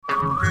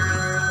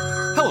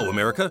Hello,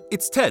 America.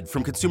 It's Ted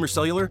from Consumer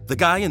Cellular, the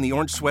guy in the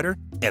orange sweater,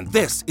 and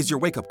this is your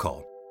wake-up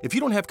call. If you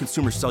don't have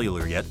Consumer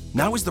Cellular yet,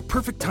 now is the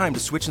perfect time to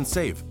switch and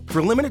save. For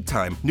a limited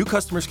time, new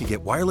customers can get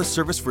wireless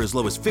service for as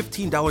low as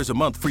 $15 a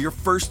month for your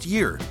first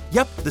year.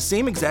 Yep, the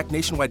same exact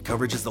nationwide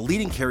coverage as the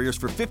leading carriers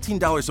for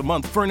 $15 a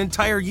month for an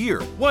entire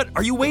year. What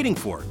are you waiting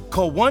for?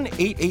 Call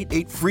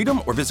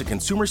 1-888-FREEDOM or visit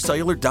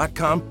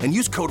consumercellular.com and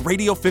use code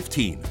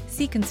RADIO15.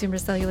 See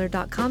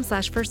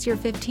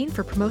consumercellular.com/firstyear15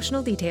 for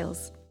promotional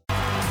details.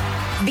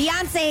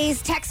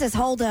 Beyonce's Texas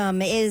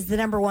Hold'em is the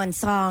number one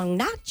song,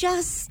 not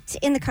just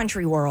in the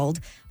country world,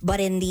 but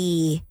in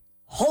the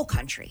whole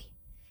country.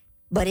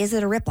 But is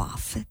it a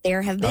ripoff?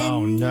 There have been...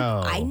 Oh,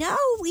 no. I know.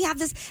 We have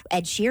this.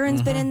 Ed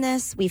Sheeran's been in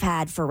this. We've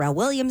had Pharrell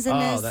Williams in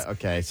this.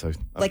 Okay. So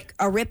like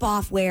a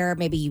ripoff where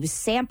maybe you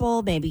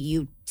sampled, maybe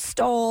you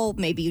stole,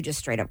 maybe you just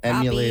straight up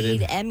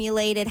copied,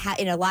 emulated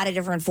in a lot of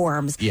different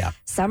forms. Yeah.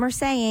 Some are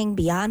saying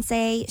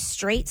Beyonce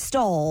straight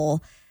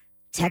stole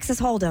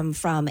Texas Hold'em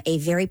from a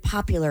very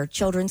popular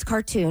children's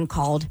cartoon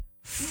called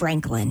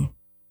Franklin.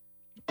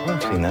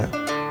 I've seen that.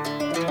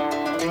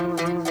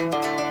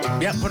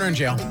 Yeah, put her in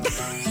jail.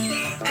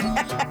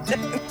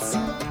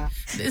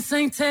 This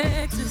ain't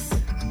Texas.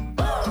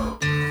 Oh,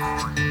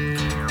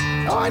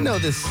 I know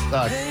this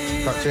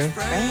cartoon.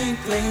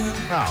 Franklin.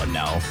 Oh,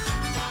 no.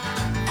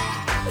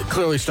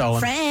 Clearly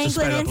stolen. Just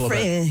sped Franklin it up a and little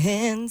bit.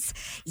 Friends.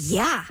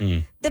 Yeah.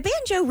 The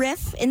banjo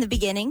riff in the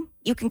beginning,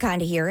 you can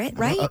kind of hear it,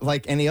 right?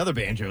 Like any other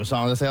banjo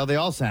song, that's how they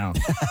all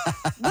sound.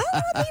 Well,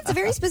 I mean, it's a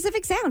very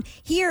specific sound.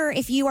 Here,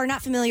 if you are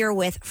not familiar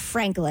with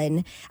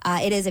Franklin,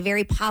 it is a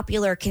very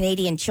popular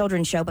Canadian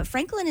children's show. But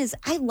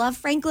I love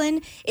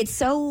Franklin. It's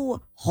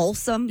so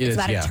wholesome. It's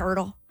about a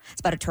turtle. It's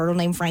about a turtle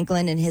named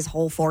Franklin and his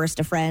whole forest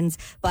of friends.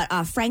 But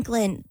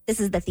Franklin, this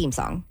is the theme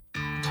song.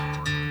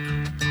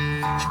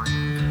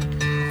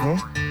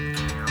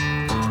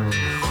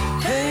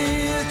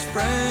 Hey, it's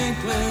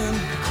Franklin.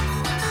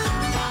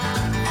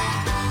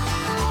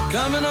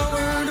 Coming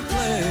over to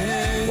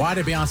play. Why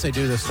did Beyonce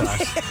do this to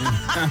us?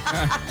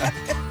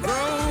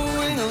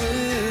 Growing a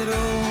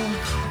little.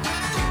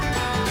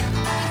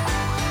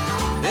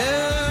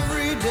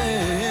 Every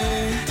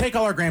day. Take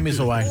all our Grammys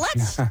away.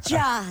 Let's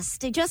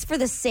just for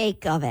the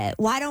sake of it,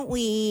 why don't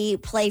we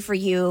play for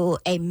you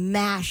a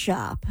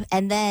mashup?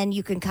 And then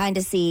you can kind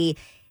of see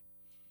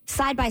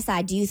side by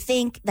side. Do you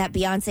think that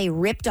Beyonce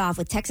ripped off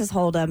with Texas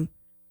Hold'em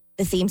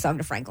the theme song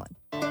to Franklin?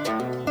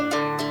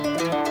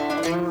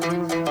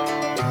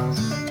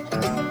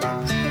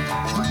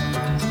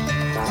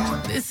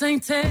 This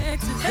ain't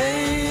Texas.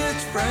 Hey,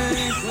 it's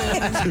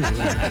Franklin.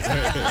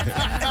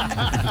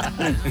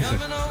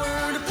 Coming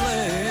over to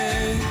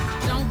play.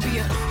 Don't be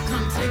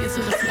come take it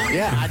to the floor.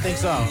 Yeah, I think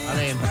so. I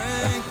mean,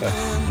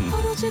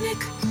 Photogenic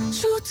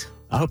shoot.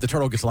 I hope the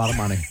turtle gets a lot of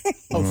money.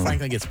 Hope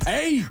Franklin gets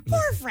paid.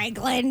 Poor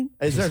Franklin.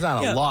 There's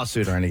not a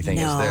lawsuit or anything,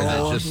 is there?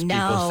 That's just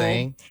people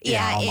saying?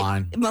 Yeah,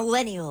 online.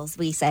 Millennials,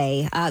 we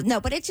say.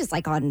 No, but it's just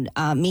like on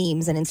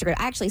memes and Instagram.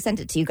 I actually sent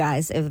it to you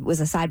guys. It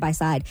was a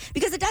side-by-side.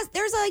 Because it does,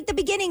 there's like the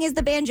beginning is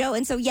the banjo,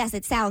 and so yes,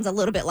 it sounds a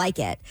little bit like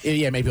it.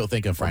 Yeah, maybe you'll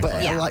think of Franklin.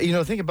 But,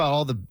 think about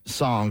all the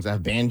songs that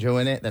have banjo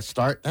in it that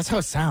start. That's how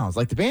it sounds.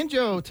 Like the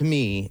banjo, to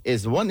me,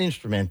 is the one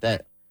instrument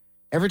that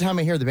every time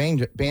I hear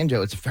the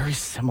banjo, it's very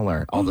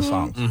similar, all the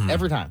songs.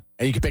 Every time.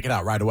 And you can pick it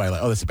out right away, like,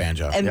 oh, this is a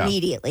banjo.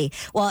 Immediately.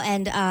 Yeah. Well,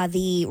 and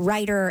the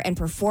writer and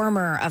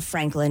performer of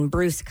Franklin,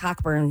 Bruce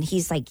Cockburn,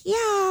 he's like,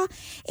 yeah,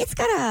 it's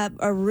got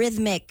a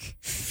rhythmic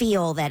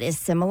feel that is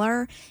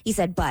similar. He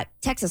said, but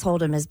Texas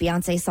Hold'em is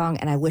Beyonce's song,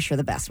 and I wish her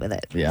the best with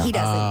it. Yeah.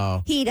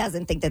 He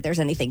doesn't think that there's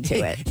anything to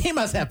it. He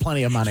must have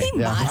plenty of money. He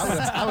must.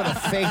 I would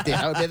have faked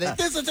it. I would have been like,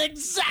 this is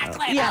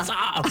exactly that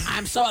song.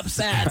 I'm so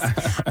upset.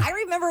 I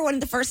remember one of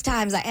the first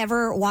times I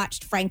ever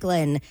watched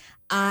Franklin,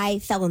 I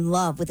fell in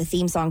love with the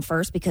theme song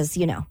first because,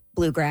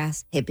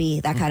 bluegrass,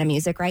 hippie, that kind of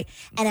music, right?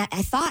 And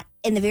I thought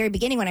in the very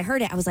beginning when I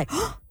heard it, I was like,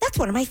 oh, that's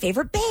one of my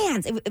favorite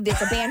bands.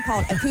 It's a band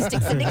called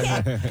Acoustic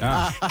Syndicate.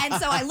 And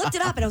so I looked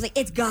it up and I was like,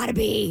 it's got to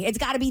be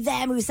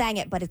them who sang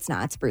it. But it's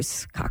not. It's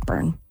Bruce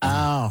Cockburn.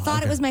 Oh.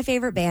 Thought it was my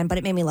favorite band, but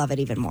it made me love it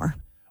even more.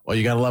 Well,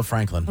 you got to love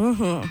Franklin.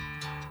 Mm-hmm.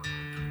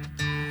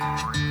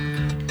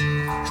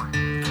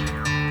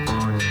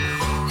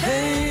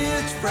 Hey,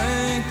 it's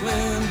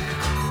Franklin.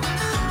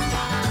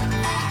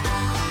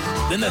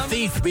 Then the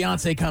thief,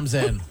 Beyonce, comes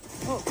in.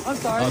 Oh, I'm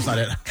sorry. Oh, that's not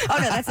it. Oh,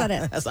 no, that's not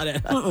it. That's not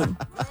it.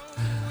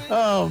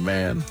 Oh,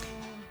 man.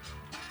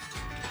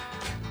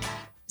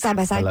 Side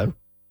by side. Hello?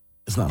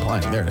 It's not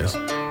playing. There it is.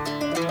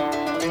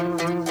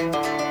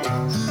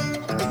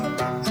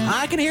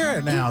 I can hear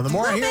it now. The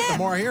more I hear it, the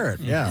more I hear it.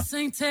 Yeah. This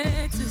ain't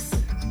Texas.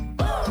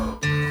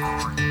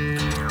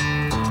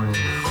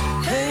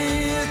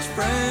 Hey, it's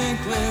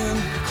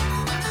Franklin.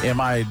 Yeah,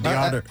 my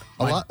daughter.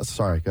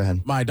 Sorry, go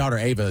ahead. My daughter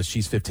Ava,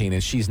 she's 15,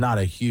 and she's not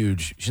a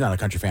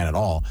country fan at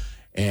all.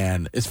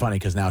 And it's funny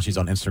because now she's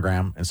on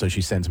Instagram, and so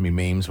she sends me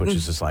memes, which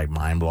is just like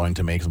mind blowing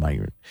to me. Because I'm like,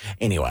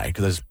 anyway,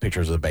 because there's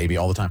pictures of the baby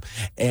all the time,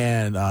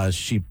 and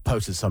she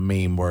posted some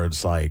meme where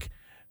it's like,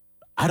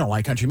 I don't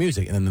like country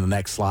music, and then the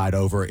next slide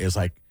over is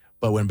like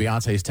But when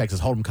Beyonce's Texas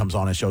Hold'em comes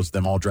on, it shows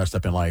them all dressed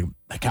up in like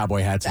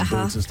cowboy hats and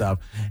boots and stuff.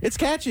 It's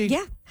catchy.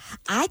 Yeah.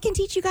 I can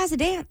teach you guys a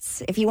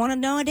dance. If you want to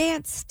know a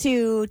dance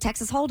to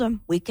Texas Hold'em,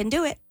 we can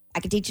do it. I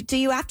can teach it to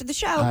you after the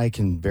show. I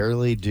can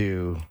barely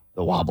do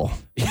the wobble.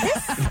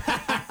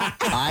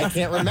 I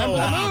can't remember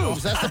the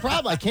moves. That's the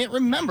problem. I can't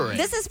remember it.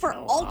 This is for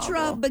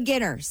ultra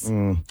beginners.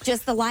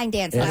 Just the line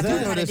dance. I that do I've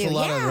learned how to notice do. a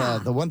lot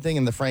of the one thing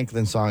in the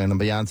Franklin song and the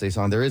Beyonce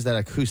song, there is that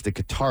acoustic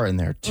guitar in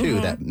there too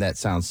that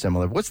sounds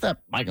similar. What's that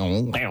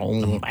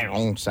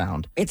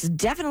sound? It's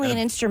definitely an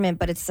instrument,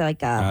 but it's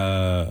like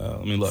a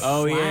Let me look.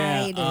 Oh,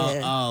 yeah.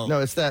 slide. No,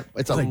 it's that.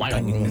 It's a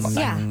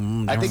Yeah.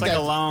 I think like that,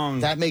 a long-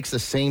 that makes the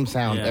same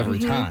sound Yeah. every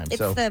time. It's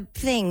So the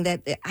thing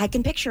that I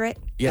can picture it.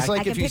 it's I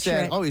like can if you picture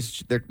said, it. "Oh,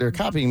 they're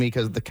copying me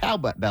because the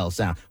cowbell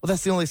sound." Well,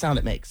 that's the only sound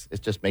it makes.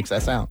 It just makes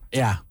that sound.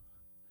 Yeah.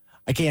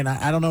 I can't.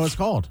 I don't know what it's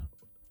called.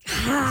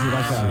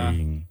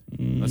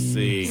 Let's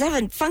see. Does that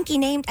have a funky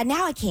name?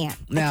 Now I can't.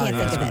 Now I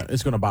can't think of it.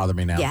 it's going to bother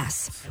me now.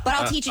 Yes. But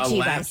I'll teach it a to you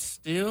lap guys.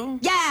 still?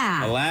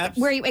 Yeah. A lap?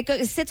 Where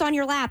it sits on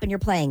your lap and you're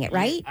playing it,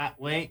 right?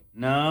 Wait,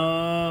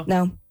 no.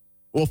 No.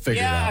 We'll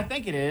figure it Yeah, I out.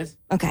 think it is.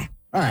 Okay.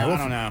 All right. I We'll,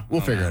 don't know.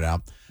 We'll I don't figure know. it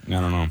out. I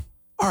don't know.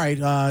 All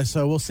right.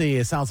 So we'll see.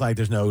 It sounds like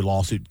there's no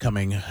lawsuit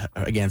coming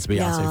against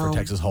Beyonce No. for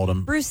Texas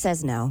Hold'em. Bruce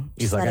says no.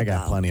 He's Just like, let I it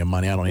got go. plenty of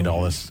money. I don't need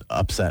all this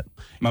upset.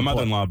 My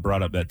mother-in-law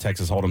brought up that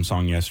Texas Hold'em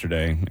song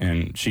yesterday,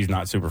 and she's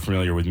not super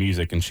familiar with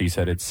music, and she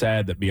said it's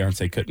sad that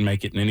Beyonce couldn't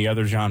make it in any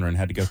other genre and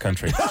had to go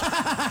country.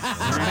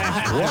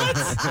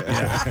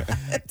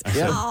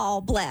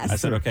 Oh, bless. I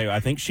said, okay, I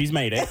think she's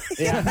made it,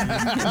 Yeah.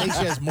 I think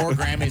she has more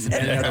Grammys than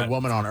any other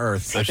woman on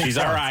earth. so she's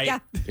all right. Yeah.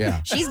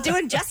 Yeah. She's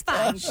doing just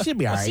fine. She'll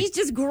be all right. She's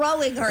just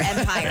growing her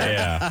empire.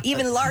 Yeah.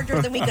 Even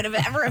larger than we could have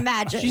ever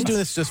imagined. She's doing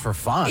this just for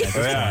fun. At this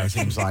Yeah. point, it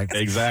seems like.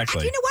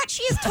 Exactly. You know what?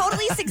 She is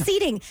totally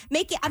succeeding.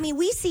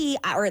 We see,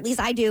 or at least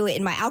I do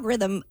in my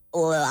algorithm,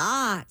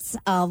 lots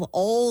of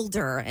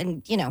older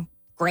and,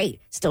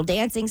 great, still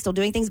dancing, still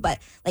doing things, but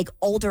like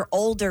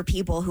older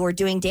people who are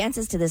doing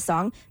dances to this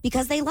song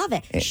because they love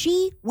it.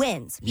 She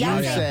wins. You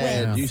Beyonce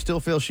said wins. you still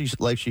feel she's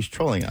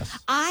trolling us.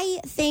 I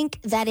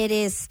think that it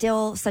is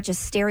still such a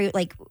stereo.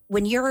 Like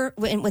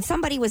when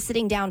somebody was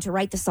sitting down to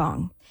write the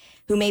song,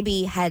 who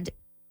maybe had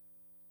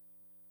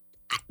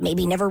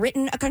never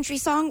written a country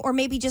song, or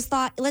maybe just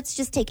thought, let's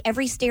just take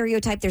every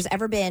stereotype there's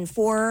ever been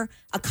for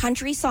a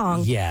country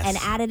song Yes. and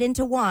add it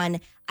into one.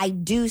 I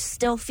do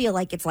still feel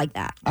like it's like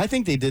that. I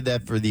think they did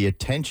that for the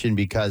attention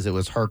because it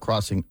was her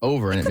crossing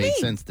over and it could made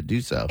be. sense to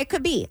do so. It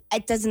could be.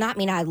 It does not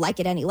mean I like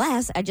it any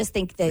less. I just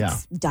think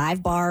that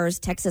dive bars,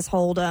 Texas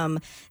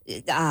Hold'em,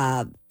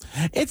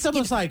 It's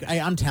almost like, hey,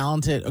 I'm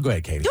talented. Oh, go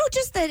ahead, Katie. no,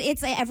 just that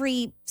it's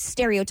every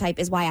stereotype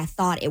is why I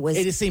thought it was.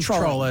 It just seems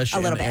trolling trollish a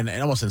little bit. and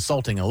almost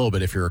insulting a little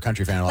bit if you're a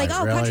country fan. like,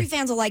 really? country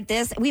fans will like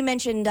this. We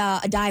mentioned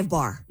a dive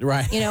bar,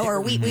 Right. Or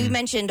we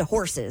mentioned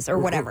horses or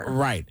whatever.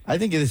 Right. I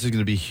think this is going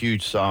to be a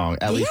huge song,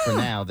 at least for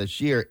now, this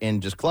year,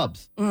 in just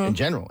clubs in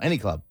general, any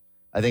club.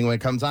 I think when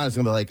it comes on, it's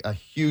going to be like a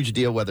huge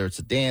deal, whether it's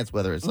a dance,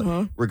 whether it's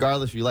like,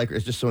 regardless if you like her,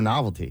 it's just so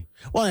novelty.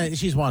 Well,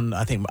 she's won,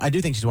 I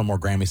do think she's won more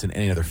Grammys than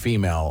any other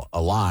female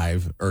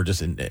alive or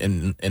just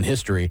in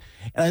history.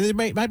 And there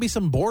might be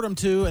some boredom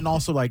too, and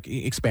also like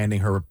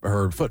expanding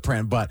her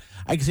footprint. But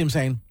I can see him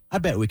saying, I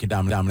bet we can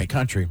dominate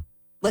country.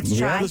 Let's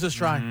try. Let's just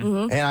try.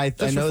 And I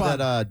Just for know fun.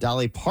 that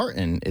Dolly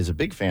Parton is a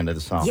big fan of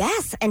the song.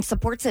 Yes, and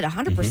supports it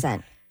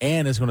 100%.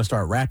 And is going to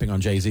start rapping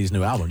on Jay-Z's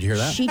new album. Did you hear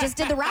that? She just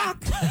did the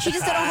rock. She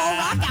just did a whole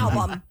rock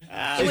album.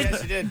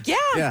 Yes, you did.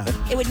 Yeah.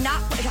 It would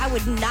not. I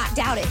would not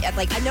doubt it.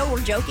 Like, I know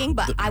we're joking,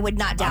 but I would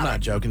not doubt I'm not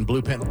it. joking.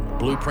 Blueprint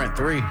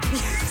 3.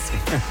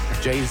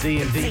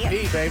 Jay-Z and See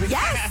DP, it. baby.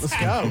 Yes. Let's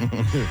go.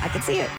 I could see it.